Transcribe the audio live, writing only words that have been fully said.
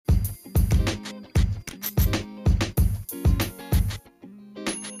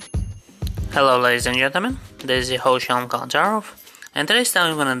Hello ladies and gentlemen, this is your host Shalom Kalantarov, and today's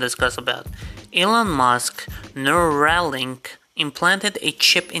time we're going to discuss about Elon Musk Neuralink implanted a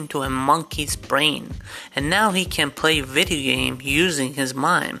chip into a monkey's brain, and now he can play video game using his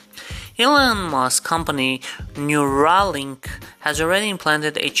mind. Elon Musk's company Neuralink has already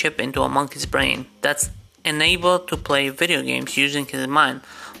implanted a chip into a monkey's brain that's enabled to play video games using his mind.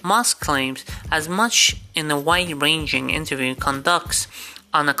 Musk claims as much in a wide-ranging interview conducts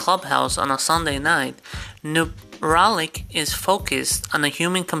on a clubhouse on a Sunday night. Neuralink is focused on the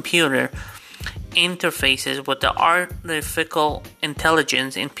human-computer interfaces with the artificial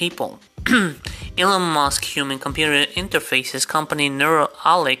intelligence in people. Elon Musk human-computer interfaces company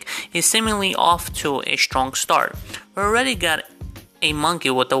Neuralink is seemingly off to a strong start. We already got a monkey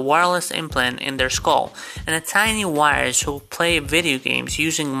with a wireless implant in their skull and a tiny wires who play video games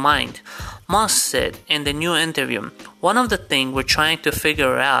using mind. Musk said in the new interview, "One of the things we're trying to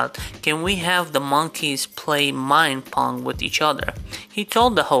figure out, can we have the monkeys play mind pong with each other?" He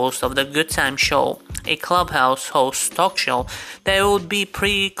told the host of the Good Time Show, a Clubhouse host talk show, that it would be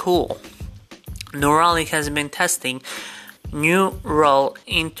pretty cool. Neuralink has been testing neural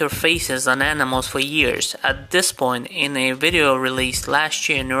interfaces on animals for years. At this point, in a video released last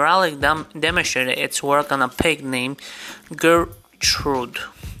year, Neuralink demonstrated its work on a pig named Gertrude.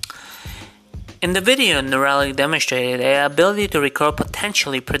 In the video, Neuralink demonstrated the ability to record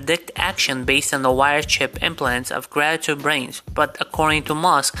potentially predict action based on the wire chip implants of Gertrude brains, but according to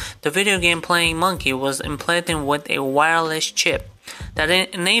Musk, the video game playing monkey was implanted with a wireless chip that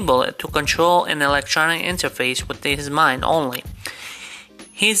enabled it to control an electronic interface with his mind only.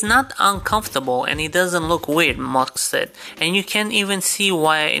 "He's not uncomfortable and he doesn't look weird," Musk said, "and you can't even see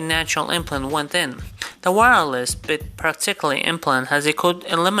why a natural implant went in. The wireless bit particularly implant could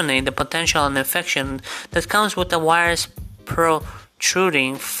eliminate the potential infection that comes with the wires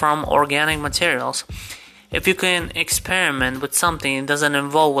protruding from organic materials. If you can experiment with something that doesn't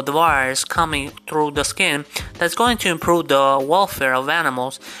involve with wires coming through the skin, that's going to improve the welfare of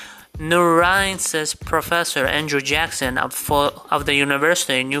animals." Neuroscience professor Andrew Jackson of the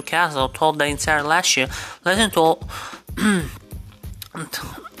University of Newcastle told the Insider last year,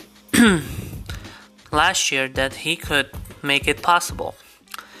 that he could make it possible.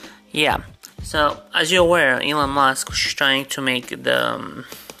 Yeah, so as you're aware, Elon Musk is trying to make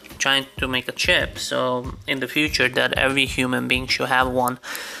a chip, so in the future that every human being should have one.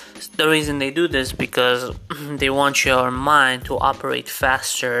 The reason they do this because they want your mind to operate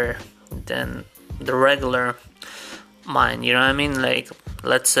faster than the regular mind, you know what I mean? Like,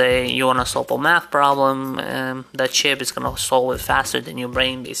 let's say you want to solve a math problem, and that chip is going to solve it faster than your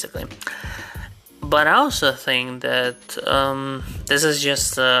brain, basically. But I also think that this is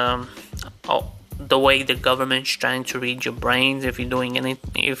just the way the government's trying to read your brains. If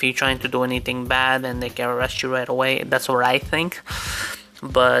you're trying to do anything bad, and they can arrest you right away. That's what I think.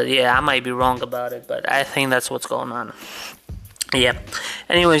 But yeah, I might be wrong about it, but I think that's what's going on. Yeah.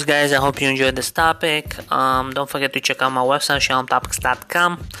 Anyways, guys, I hope you enjoyed this topic. Don't forget to check out my website,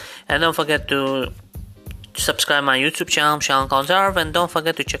 shalomtopics.com, and don't forget to subscribe my YouTube channel, Shalom Kalantarov, and don't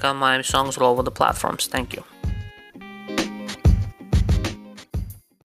forget to check out my songs all over the platforms. Thank you.